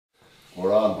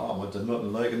We're on. Oh, but there's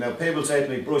nothing like it. Now, people say to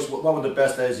me, Brush, what were the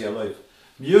best days of your life?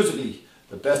 Musically,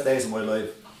 the best days of my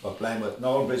life were playing with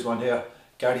Noel Bridgeman here,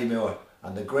 Gary Moore,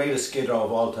 and the greatest Skid Row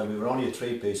of all time. We were only a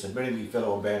three-piece, and Billy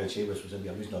Philo and Bernard Chivers was in the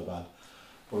original band.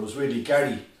 But it was really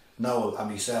Gary, Noel, and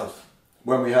myself.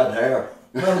 When we had hair.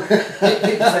 Well,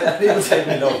 people say to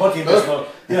me, no, what do you miss most?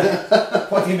 Yeah,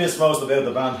 what do you miss most about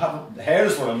the band? Hair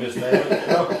is what I miss now, you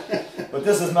know. But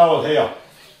this is Noel here,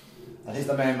 and he's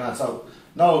the main man. So,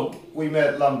 Noel, we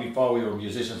met long before we were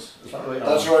musicians. Is that right?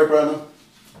 That's right, Brendan.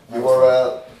 You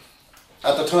were,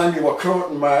 at the time you were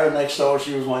courting Mara next door,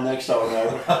 she was my next door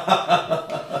neighbour.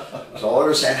 So I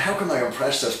was saying, how can I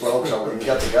impress this bloke so we can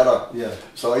get together? Yeah.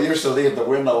 So I used to leave the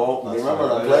window open. That's Remember,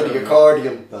 right. I played the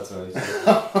accordion. That's right.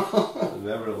 I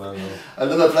remember it well. And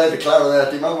then I played the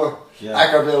clarinet, do you remember? Yeah.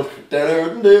 Ackerbill.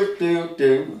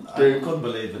 I couldn't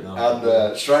believe it now.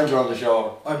 And Stranger on the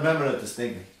Shore. I remember it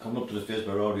distinctly, coming up to the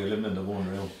Fisborough Road, you're living in the one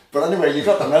room. But anyway, you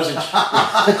got the message.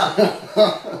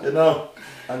 You know,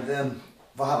 and then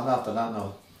what happened after that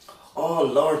now? Oh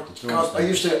Lord, God, I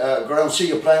used to go around and see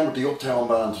you playing with the Uptown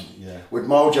Band. Yeah. With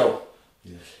Mojo.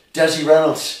 Yeah. Desi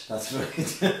Reynolds. That's right.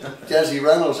 Desi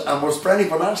Reynolds. And was Brenny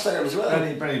Bonas there as well?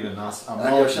 Brenny Bonas.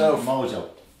 And yourself. Mojo.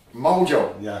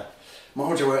 Mojo. Yeah.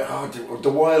 Mojo, oh, the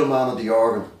wild man of the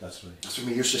organ. That's right. That's when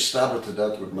we used to stab it to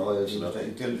death with knives.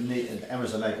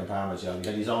 Emerson Lake and Palmer job. He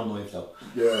had his own knife though.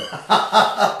 Yeah.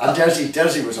 And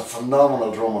Desi was a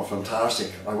phenomenal drummer,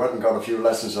 fantastic. I went and got a few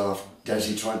lessons off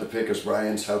Desi trying to pick his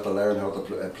brains, how to learn how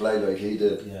to play like he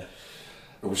did. Yeah.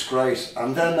 It was great.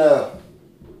 And then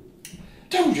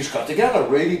we just got together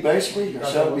really, basically.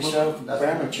 Yourself, myself,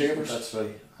 Bernard Chivers. That's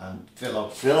right. And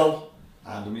Philo.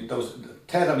 And there was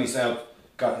Ted and myself.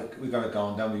 We got it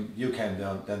going, then you came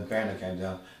down, then Bernard came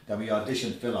down, then we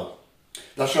auditioned Philo.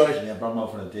 That's right. Yeah, brought him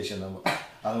out for an audition, and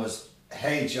it was,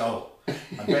 hey Joe,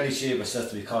 and Benny Sheaver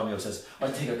says to me, called me up and says, I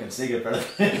think I can sing it better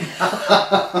than you.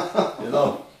 You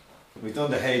know, we've done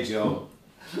the Hey Joe.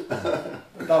 But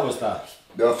that was that.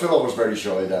 No, Philo was very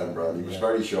shy then, Brad, he was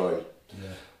very shy.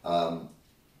 Yeah.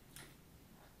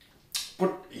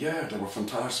 But yeah, they were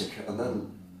fantastic, and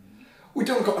then I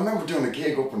remember doing a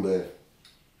gig up in the,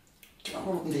 do you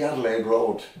remember up in the Adelaide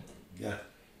Road? Yeah.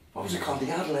 What was it called? The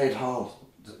Adelaide Hall.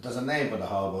 There's a name for the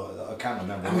hall, but I can't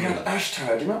remember. And we had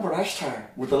Ashtar. Do you remember Ashtar?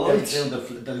 With the lights. Yeah,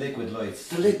 the liquid lights.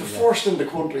 The first in the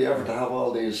country ever to have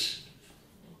all these.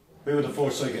 We were the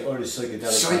first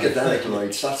psychedelic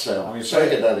lights, that's it. I mean,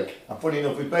 psychedelic. And funny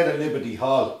enough, we played at Liberty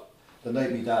Hall the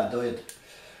night my dad died.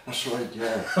 That's right,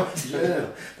 yeah. Yeah.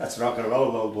 That's rock and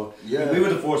roll though, but yeah. We were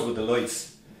the first with the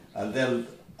lights. And then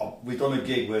we done a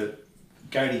gig with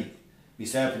Gary,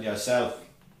 myself and yourself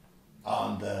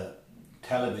on the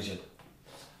television.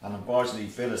 And unfortunately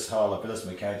Phyllis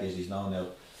McCarthy as he's known now,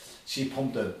 she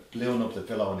pumped the balloon up the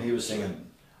pillow and he was singing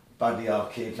badly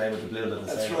off key, playing with the balloon at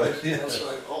the same time. Right, that's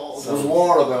right. Oh, so, there was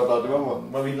war about that, do you remember?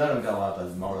 Well, we let him go out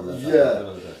as more or less.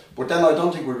 Yeah. But then I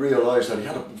don't think we realised that he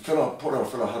had Philo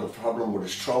had a problem with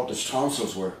his throat, his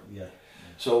tonsils were. Yeah.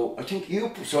 So I think you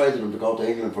persuaded him to go to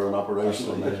England for an operation,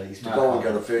 to go and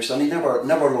get it fixed, and he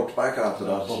never looked back after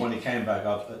that. But when he came back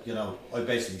up, you know, I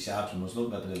basically said to him, "There's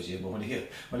nothing to do with you." But when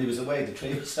he was away, the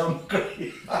tree was sounding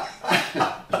great.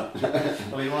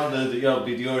 When he wanted, you know,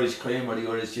 be the Irish cream or the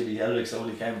Irish Jimi Hendrix, so when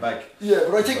he came back. Yeah,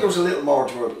 but I think there was a little more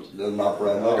to it than that,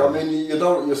 Brian. Like, I mean,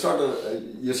 you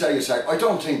say. I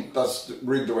don't think that's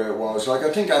really the way it was. Like, I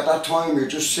think at that time you're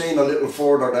just seeing a little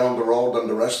further down the road than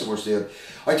the rest of us did.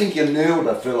 I think you knew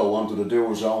that Philo wanted to do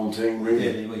his own thing,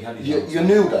 really. Yeah, you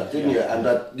knew that, didn't you? And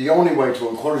that the only way to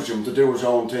encourage him to do his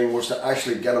own thing was to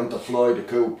actually get him to fly the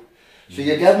coop. So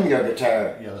you gave him your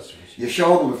guitar, that's right. You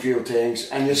showed him a few things,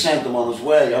 and you sent him on his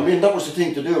way. I mean, that was the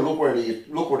thing to do. Look what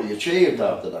he achieved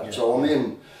after that. Yeah. So I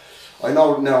mean, I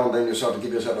know now and then you sort of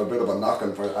give yourself a bit of a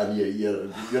knocking for, and you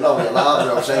know, you laugh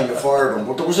about saying you fired him,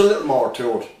 but there was a little more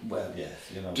to it. Well,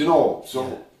 yes, you know. Do you know? So.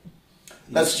 Yeah.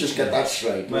 Let's just get that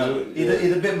straight. Well, he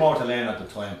had a bit more to learn at the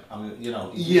time. I mean, you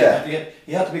know, he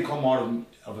had to become more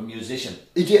of a musician.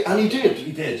 He did, and he did.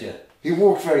 He did, yeah. He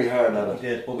worked very hard at it. He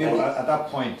did, but we were, at that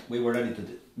point, we were ready to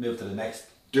move to the next.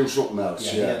 Do something else,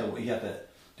 yeah. He had to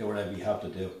do whatever you have to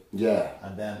do. Yeah.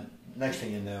 And then, next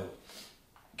thing you know,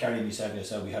 Gary and myself,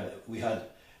 we had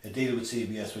a deal with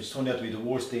CBS, which turned out to be the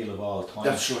worst deal of all time.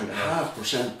 That's right,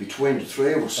 0.5% between the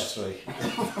three of us. That's right.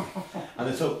 And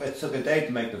it took a day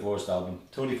to make the first album,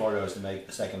 24 hours to make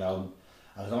the second album,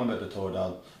 and it's only about the third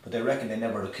album. But they reckon they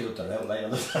never recouped their outlay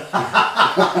on it.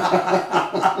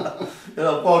 You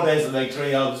know, 4 days to make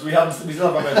 3 albums. We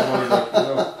still haven't made the money back, you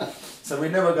know. So we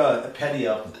never got a penny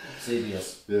off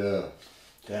CBS. Yeah.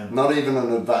 Then, not even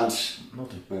an advance.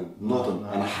 Nothing. Nothing. No.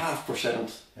 And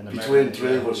 0.5% in between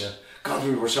three of us. God,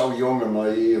 we were so young and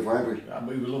naive, weren't we? Yeah,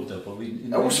 we loved it, but we... It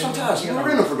was fantastic. We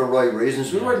were in it for the right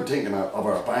reasons. We weren't thinking of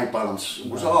our bank balance. It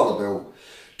was all about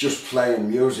just playing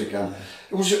music, and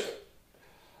it was...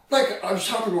 Like, I was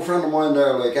talking to a friend of mine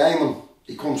there, like Eamon,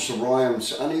 he comes to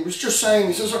Rhymes, and he was just saying,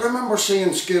 he says, I remember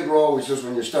seeing Skid Row, he says,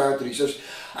 when you started, he says,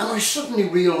 and I suddenly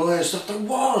realised that there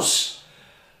was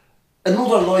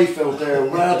another life out there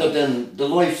rather than the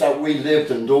life that we lived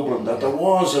in Dublin, that there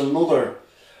was another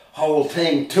whole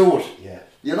thing to it. Yeah.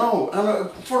 You know,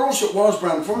 and for us it was,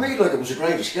 Brand. For me, like, it was a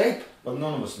great escape. Well,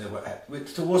 none of us knew.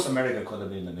 To us, America could have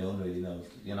been the moon, really, you know.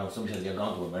 You know, sometimes you're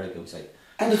going to America, we say.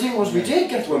 And the thing was, we did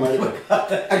get to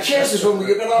America. And chances when we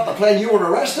got off the plane, you were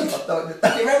arrested. Do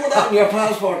you remember that in your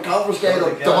passport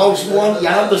confiscated? The most wanted, you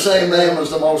had the same name as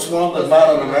the most wanted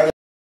man in America.